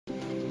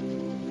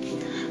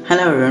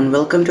Hello everyone,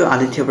 welcome to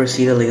Aditya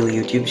Praseeda Ligil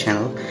YouTube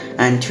channel.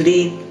 And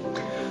today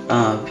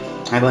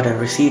I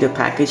received a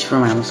package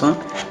from Amazon.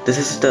 This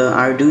is the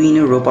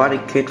Arduino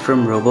Robotic kit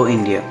from Robo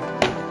India.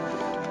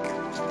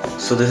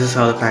 So this is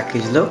how the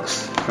package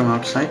looks from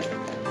outside.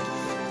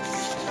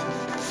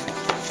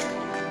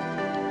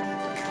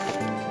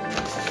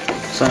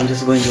 So I'm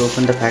just going to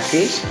open the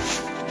package.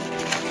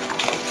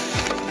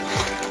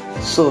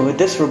 So with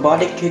this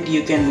robotic kit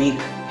you can make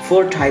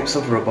 4 types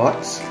of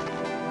robots.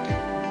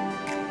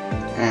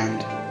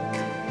 And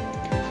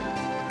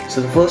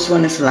so the first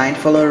one is line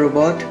follower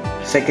robot,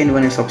 second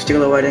one is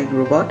obstacle avoiding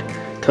robot,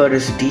 third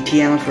is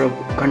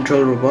DTMF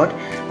control robot,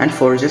 and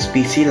fourth is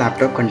PC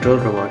laptop control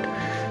robot.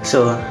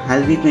 So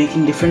I'll be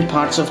making different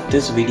parts of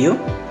this video,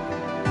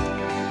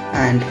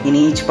 and in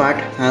each part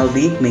I'll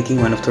be making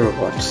one of the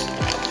robots.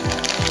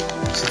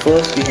 So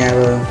first we have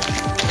a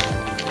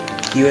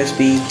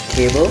USB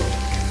cable.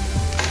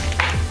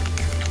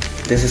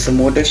 This is a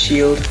motor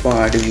shield for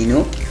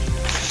Arduino.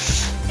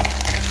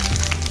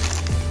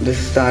 This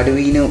is the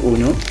Arduino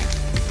Uno,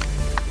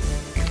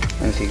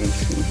 as you can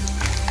see.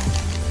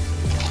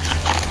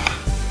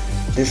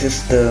 This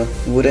is the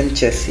wooden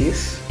chassis.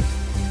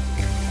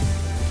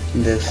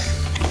 This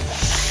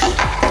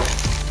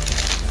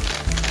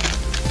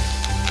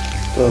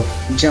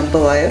jumper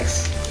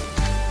wires.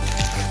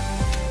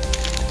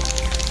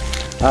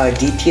 A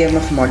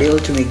DTMF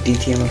module to make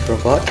DTMF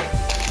robot.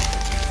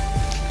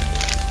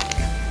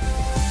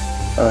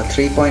 A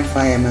 3.5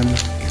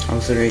 mm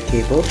auxiliary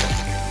cable.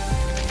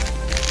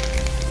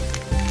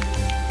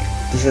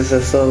 This is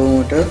a servo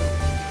motor.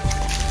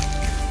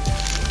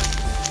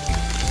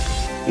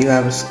 You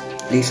have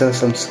these are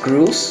some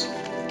screws.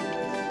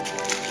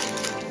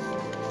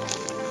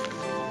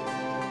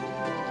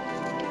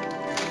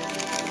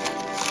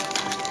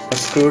 A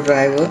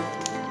screwdriver.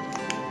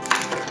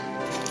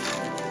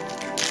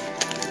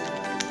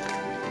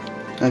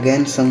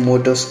 Again some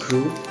motor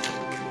screw.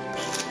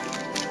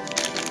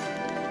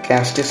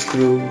 Caster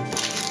screw.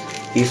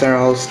 These are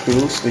all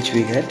screws which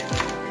we get.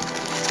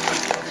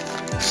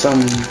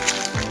 Some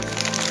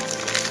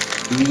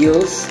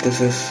wheels. This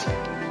is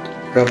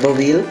rubber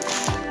wheel.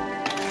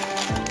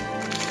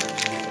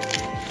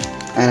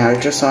 An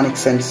ultrasonic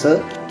sensor.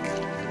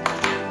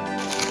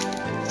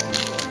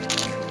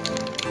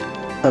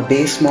 A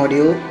base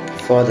module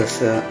for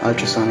this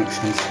ultrasonic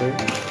sensor.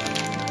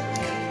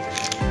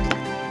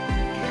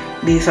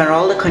 These are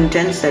all the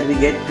contents that we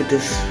get with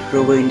this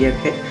Robo India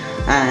kit,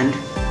 and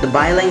the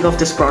buy link of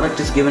this product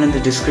is given in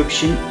the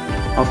description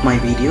of my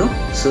video,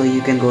 so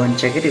you can go and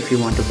check it if you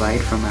want to buy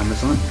it from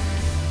Amazon.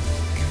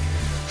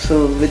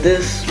 So with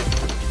this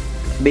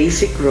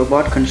basic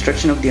robot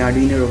construction of the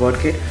Arduino robot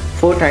kit,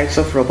 4 types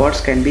of robots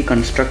can be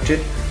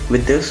constructed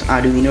with this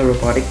Arduino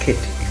robotic kit.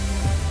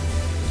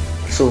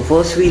 So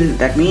first we'll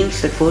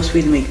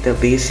make the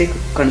basic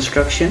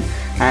construction,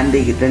 and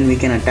then we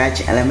can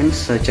attach elements,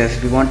 such as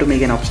if we want to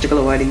make an obstacle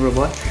avoiding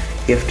robot,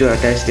 we have to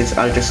attach this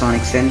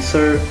ultrasonic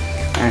sensor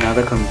and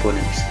other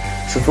components.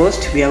 So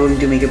first we are going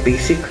to make a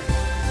basic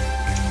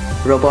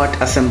robot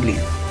assembly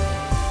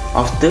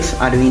of this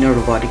Arduino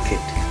robotic kit.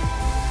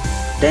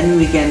 Then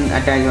we can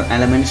attach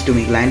elements to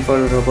make line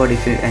follower robot,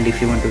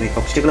 if you want to make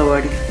obstacle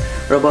avoiding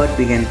robot,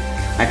 we can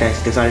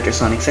attach this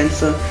ultrasonic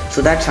sensor.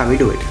 So that's how we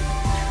do it.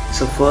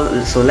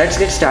 So let's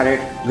get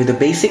started with the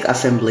basic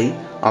assembly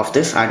of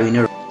this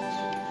Arduino.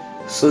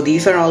 So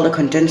these are all the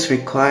contents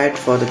required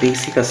for the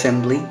basic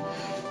assembly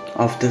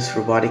of this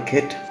robotic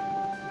kit.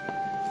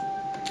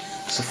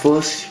 So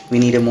first we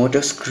need a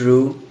motor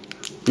screw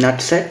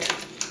nut set,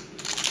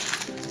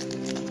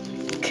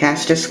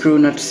 caster screw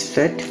nut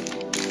set,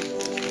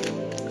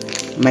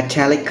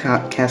 metallic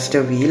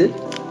caster wheel,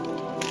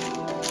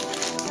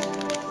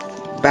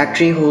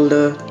 battery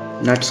holder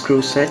nut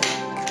screw set,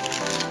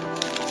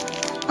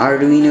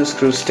 Arduino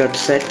screw stud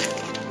set,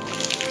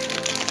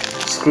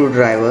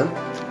 screwdriver,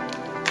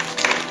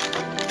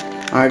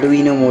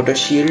 Arduino motor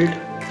shield,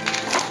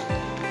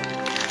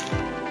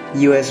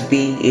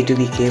 USB A to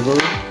B cable.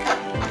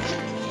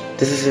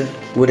 This is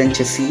a wooden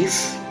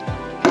chassis,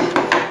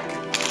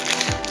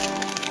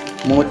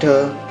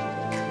 motor,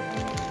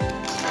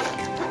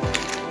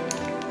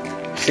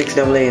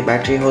 6AA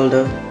battery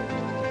holder,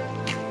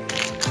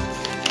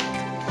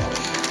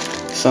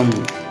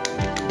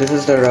 this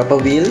is the rubber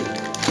wheel,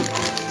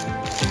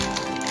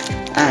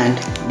 and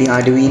the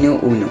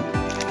Arduino Uno.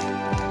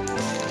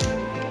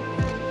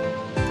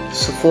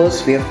 So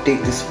first we have to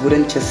take this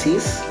wooden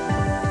chassis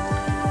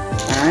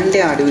and the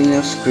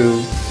Arduino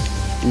screw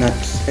nut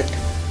set,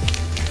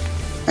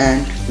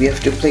 and we have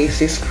to place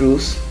these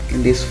screws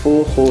in these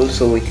 4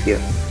 holes over here.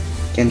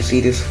 You can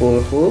see these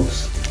 4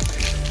 holes.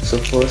 So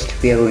first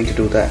we are going to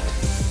do that.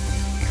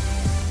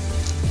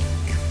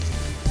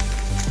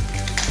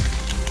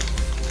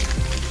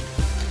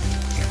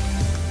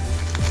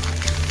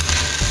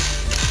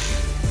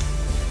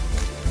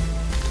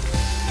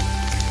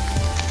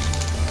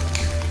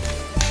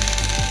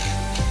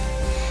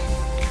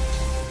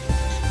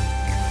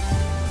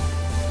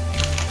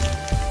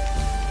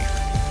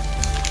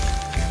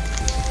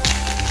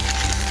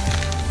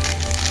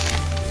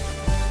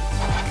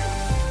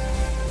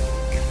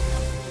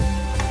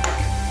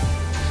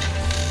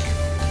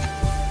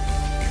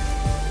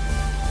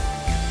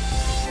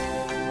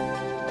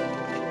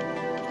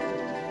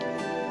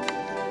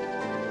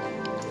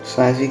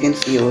 So as you can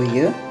see over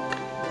here,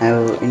 I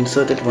have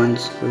inserted one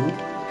screw.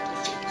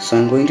 So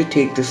I'm going to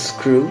take this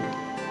screw,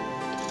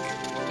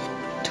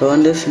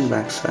 turn this in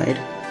backside,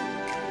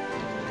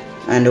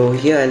 and over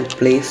here I'll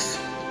place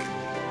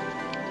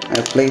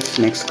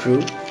next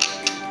screw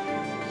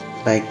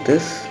like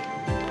this.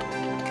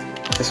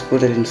 Just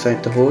put it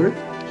inside the hole.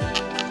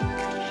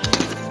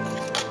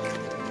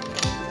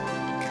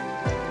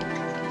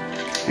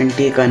 And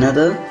take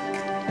another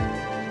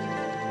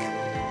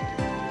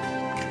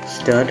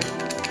stud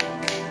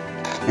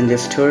and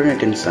just turn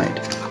it inside.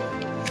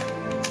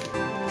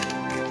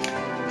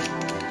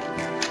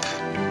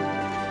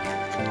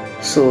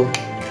 So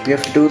we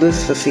have to do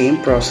this the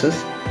same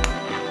process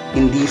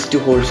in these two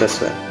holes as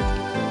well.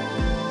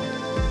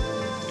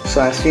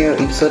 So as we have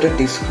inserted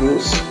these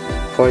screws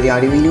for the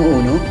Arduino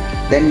Uno,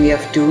 then we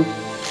have to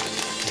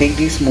take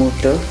this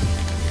motor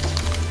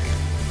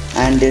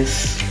and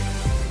this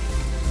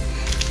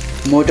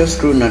motor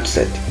screw nut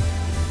set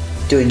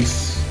to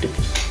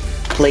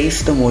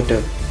place the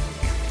motor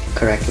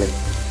correctly.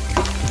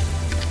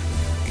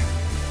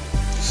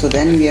 So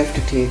then we have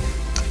to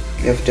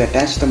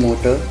attach the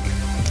motor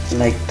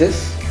like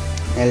this,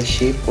 L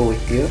shape over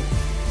here,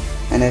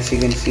 and as you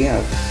can see, you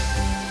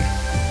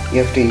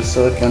have to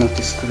insert one of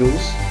the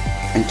screws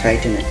and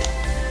tighten it.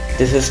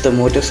 This is the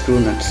motor screw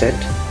nut set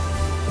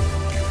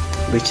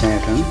which I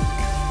have done.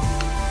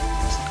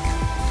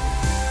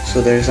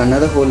 So there is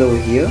another hole over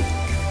here.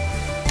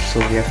 So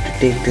we have to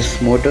take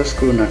this motor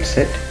screw nut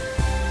set,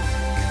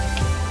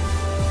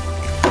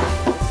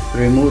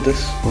 remove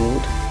this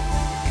bolt,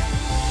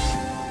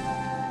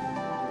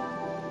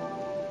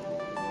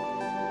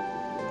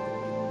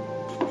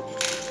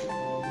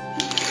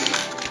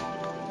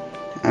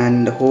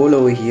 and the hole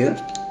over here,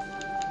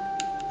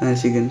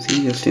 as you can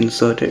see, just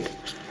insert it,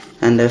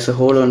 and there's a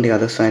hole on the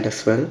other side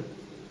as well.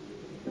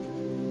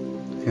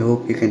 I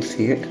hope you can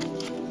see it.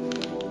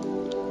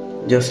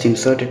 Just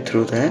insert it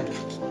through there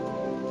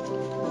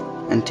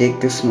and take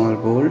this small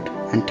bolt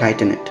and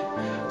tighten it.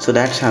 So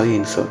that's how you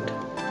insert.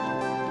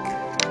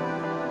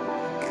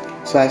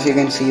 So as you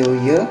can see over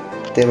here,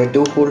 there were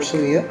two holes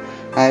over here.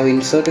 I have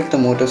inserted the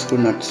motor screw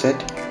nut set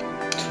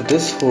through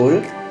this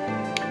hole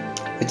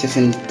which is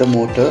in the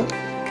motor,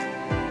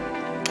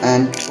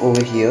 and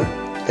over here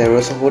there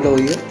was a hole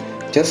over here.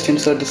 Just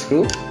insert the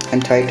screw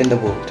and tighten the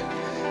bolt.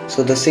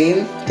 So the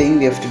same thing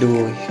we have to do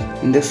over here.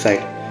 In this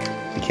side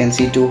you can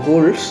see two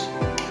holes,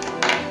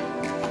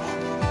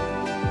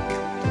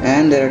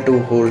 and there are two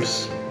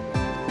holes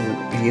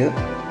here.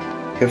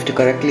 You have to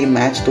correctly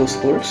match those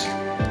holes,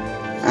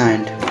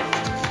 and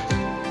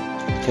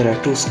there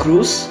are two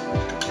screws,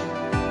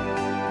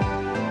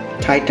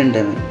 tighten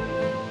them in.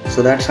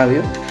 So that's how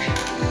you.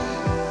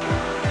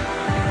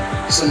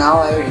 So now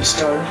I will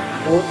install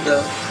both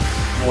the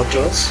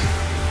motors,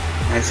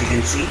 as you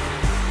can see.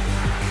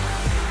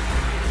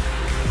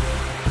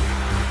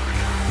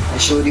 I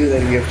showed you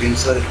that we have to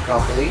insert it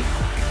properly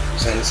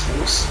inside the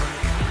screws.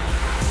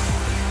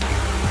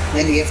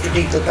 Then we have to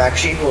take the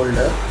battery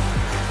holder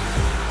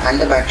and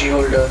the battery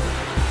holder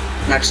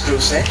nut screw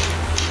set,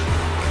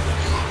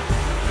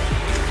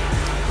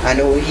 and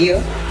over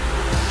here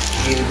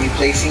we will be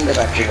placing the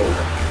battery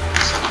holder.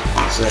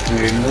 So let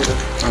me remove it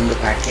from the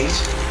package.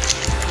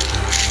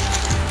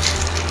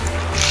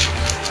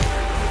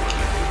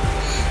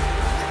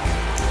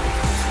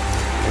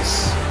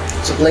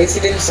 Yes. So place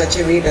it in such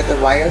a way that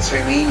the wires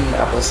remain in the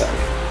upper side.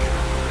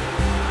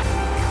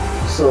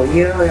 So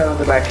here we have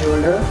the battery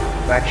holder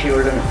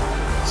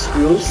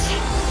screws.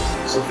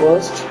 So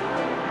first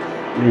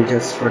we'll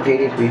just rotate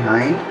it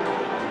behind,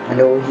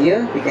 and over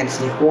here we can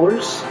see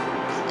holes,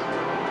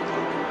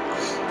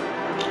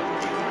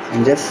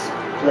 and just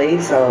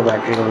place our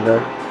battery holder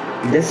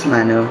in this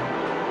manner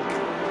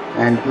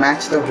and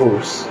match the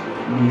holes,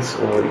 these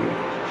over here.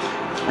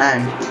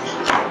 And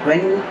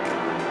when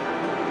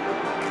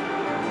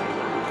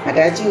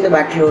attaching the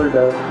battery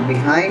holder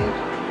behind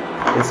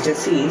the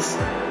chassis,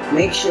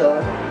 make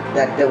sure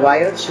that the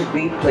wires should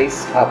be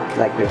placed up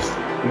like this.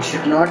 It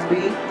should not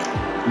be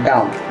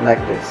down like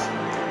this.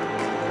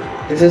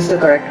 This is the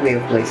correct way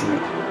of placing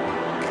it.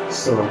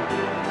 So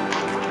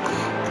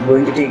I'm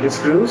going to take the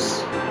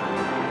screws,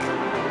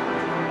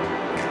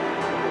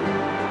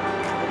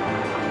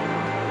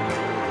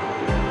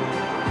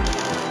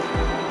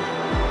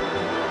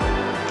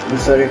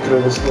 insert it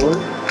through this hole.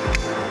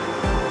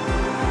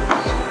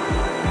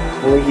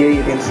 Over here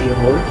you can see a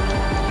hole.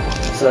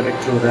 Insert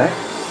it through that.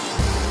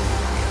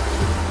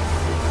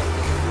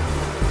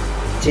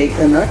 Take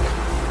the nut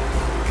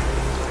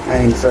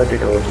and insert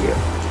it over here.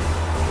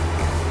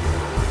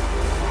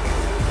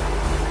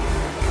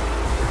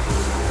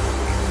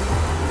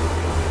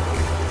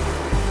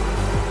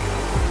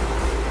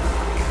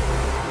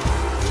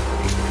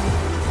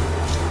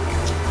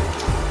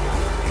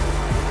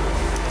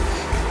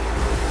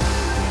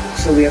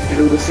 So we have to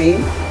do the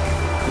same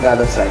on the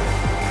other side.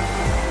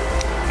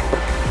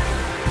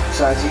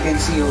 So as you can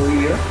see over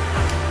here,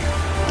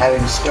 I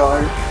have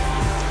installed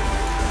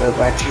the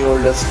battery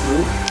holder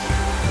screw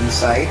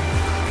inside.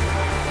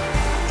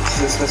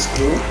 This is the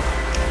screw,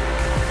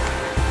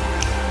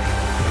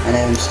 and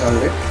I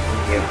installed it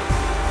here.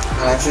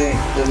 And I say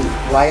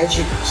the wire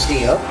should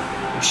stay up,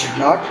 it should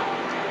not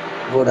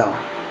go down.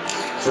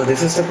 So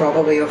this is the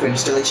proper way of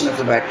installation of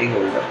the battery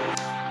holder.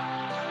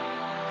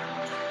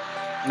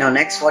 Now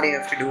next what you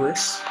have to do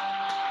is,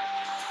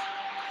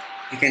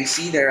 you can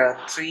see there are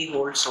 3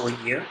 holes over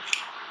here,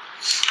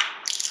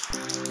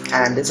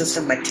 and this is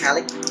a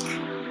metallic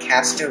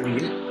caster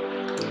wheel,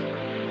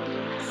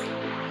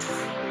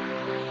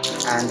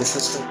 and this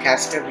is the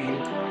caster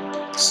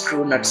wheel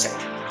screw nut set.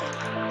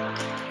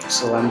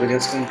 So I'm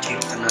just going to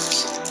take the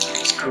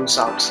nuts, screws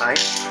outside,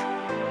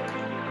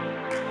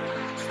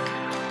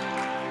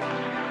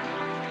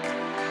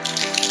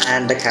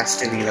 and the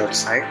caster wheel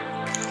outside.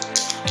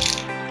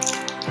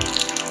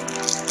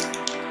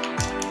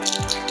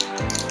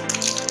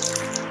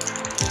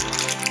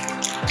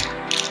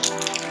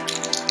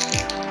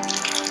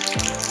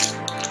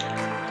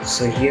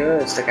 So here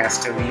is the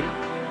caster wheel.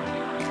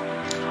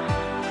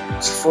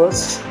 So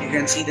first you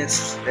can see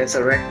there's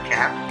a red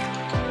cap.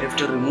 You have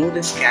to remove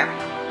this cap.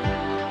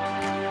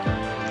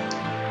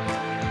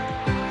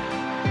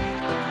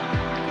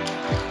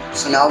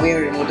 So now we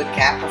have removed the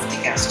cap of the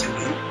caster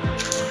wheel,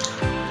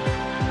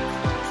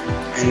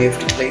 and we have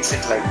to place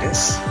it like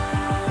this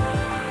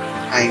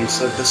and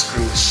insert the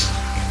screws.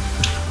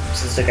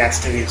 This is the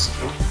caster wheel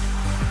screw,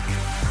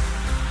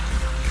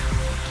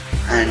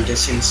 and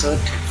just insert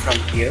it from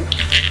here,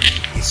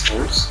 these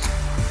holes.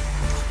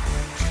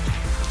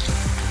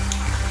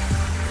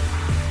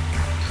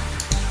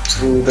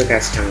 Through the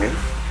caster wheel.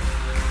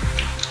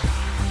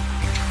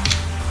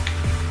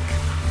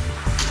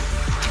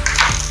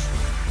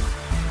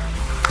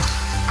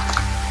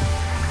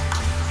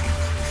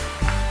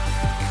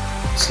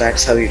 So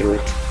that's how you do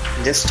it.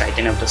 Just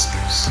tighten up the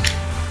screws.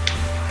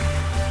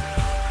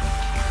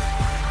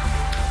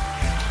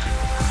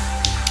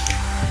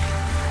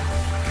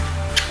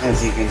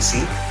 As you can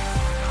see.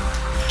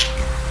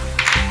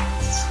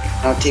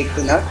 Now take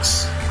the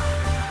nuts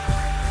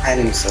and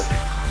insert it.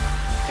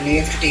 And you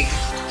have to take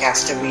the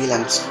caster wheel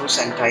and the screws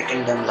and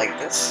tighten them like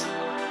this.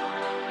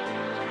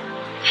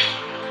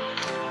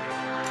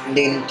 And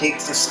then take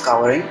this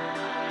covering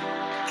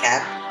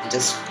cap and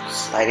just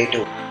slide it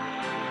over.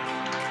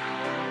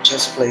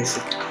 Just place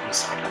it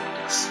inside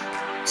like this.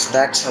 So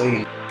that's how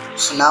you.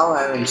 So now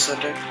I have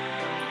inserted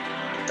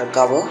the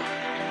cover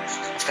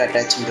after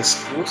attaching the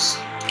screws.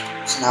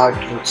 So now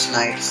it looks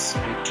nice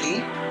and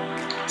clean.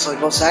 So it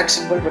was that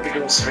simple, but it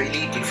was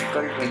really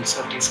difficult to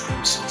insert these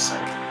screws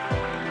inside.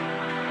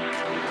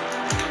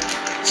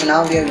 So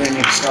now we are going to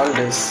install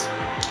this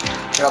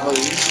rubber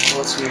wheels.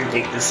 First we will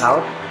take this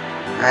out,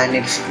 and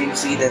as you can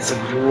see there's a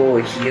groove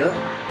over here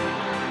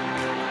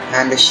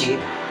and the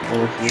shape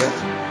over here.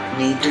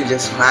 You need to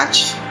just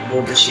match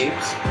both the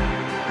shapes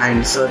and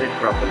insert it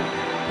properly.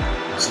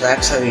 So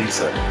that's how you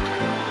insert it.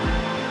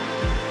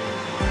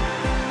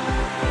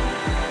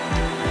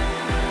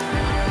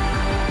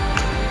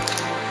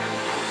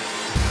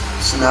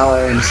 So now I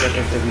have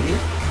inserted the wheel.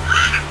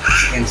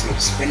 You can see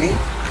it's spinning.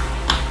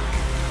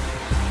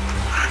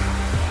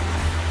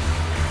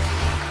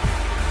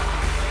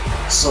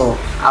 So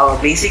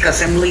our basic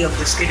assembly of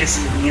this kit is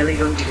nearly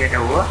going to get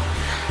over,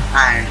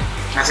 and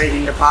as I said,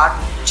 in the part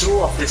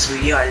 2 of this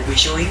video I will be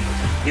showing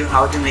you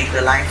how to make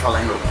the line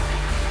following robot.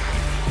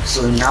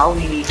 So now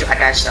we need to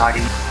attach the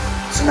Arduino.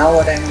 So now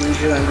what I'm going to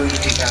do, I'm going to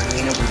take the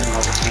Arduino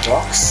out of the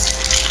box.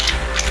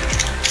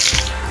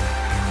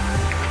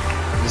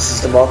 This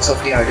is the box of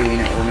the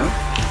Arduino Uno.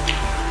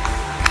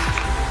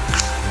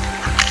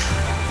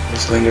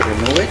 Just going to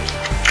remove it,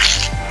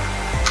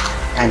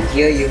 and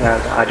here you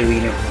have the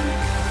Arduino Uno,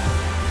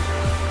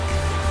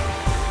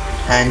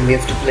 and we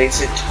have to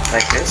place it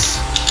like this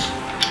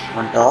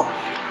on top.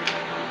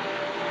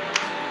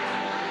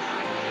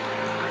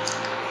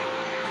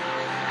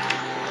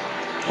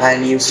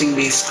 And using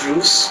these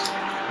screws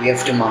we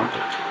have to mount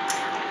it.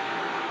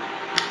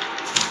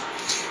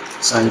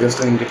 So I'm just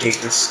going to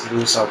take the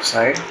screws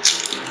outside.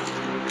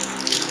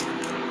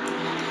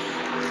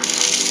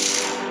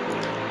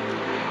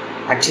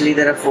 Actually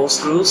there are 4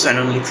 screws and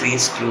only 3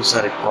 screws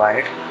are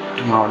required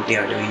to mount the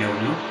Arduino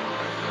Uno.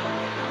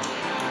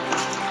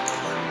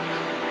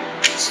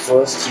 So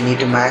first you need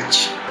to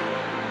match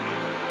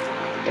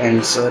and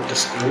insert the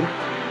screw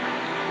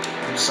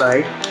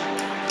inside.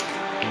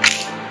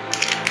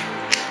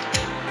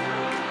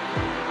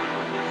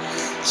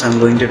 So I'm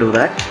going to do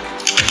that.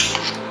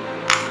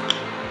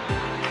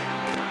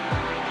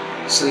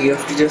 So you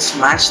have to just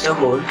match the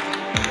hole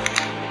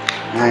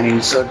and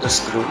insert the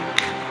screw,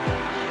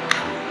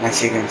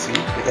 as you can see,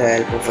 with the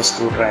help of a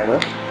screwdriver.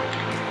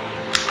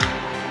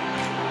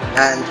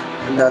 And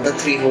the other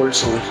 3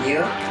 holes over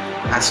here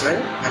as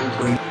well.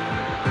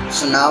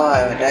 So now I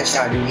have attached the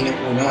Arduino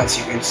Uno. As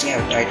you can see, I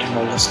have tightened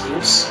all the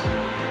screws.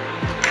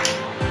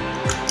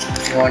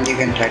 If you want, you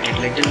can tighten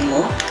it a little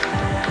more.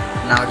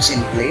 Now it's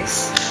in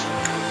place,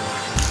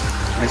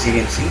 as you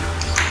can see.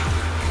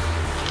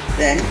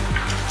 Then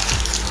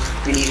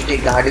we need to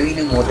take the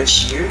Arduino motor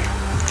shield.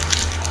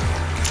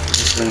 I'm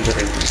just going to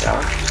remove it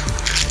out.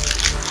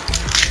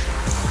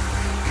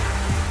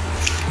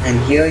 And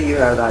here you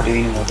have the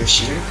Arduino motor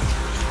shield,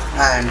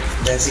 and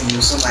there's a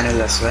user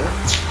manual as well,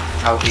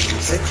 how to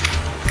use it.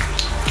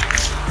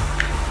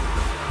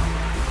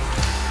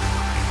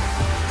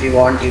 If you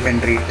want, you can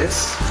read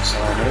this. So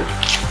I will.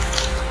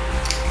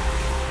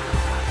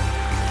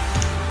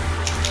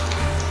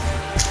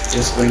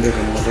 Just going to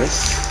remove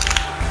this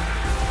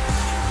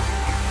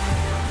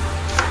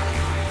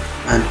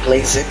and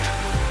place it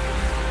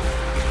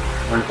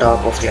on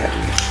top of the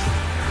Arduino.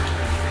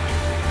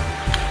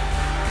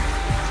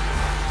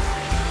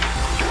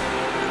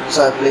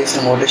 So I placed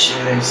the motor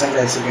shield inside,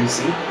 as you can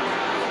see.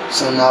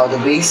 So now the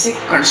basic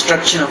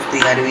construction of the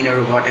Arduino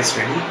robot is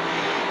ready.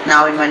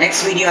 Now in my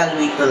next video I'll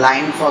make the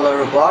line follower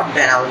robot,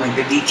 then I'll make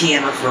the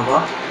DTMF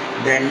robot,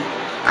 then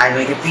I'll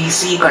make a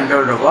PC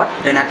control robot,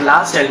 then at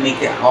last I'll make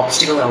the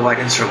obstacle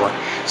avoidance robot.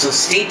 So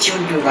stay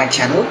tuned to my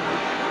channel,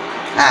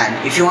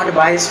 and if you want to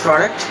buy this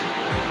product,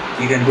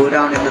 you can go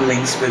down in the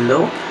links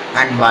below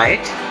and buy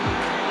it.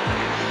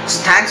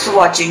 So thanks for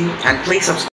watching, and please subscribe.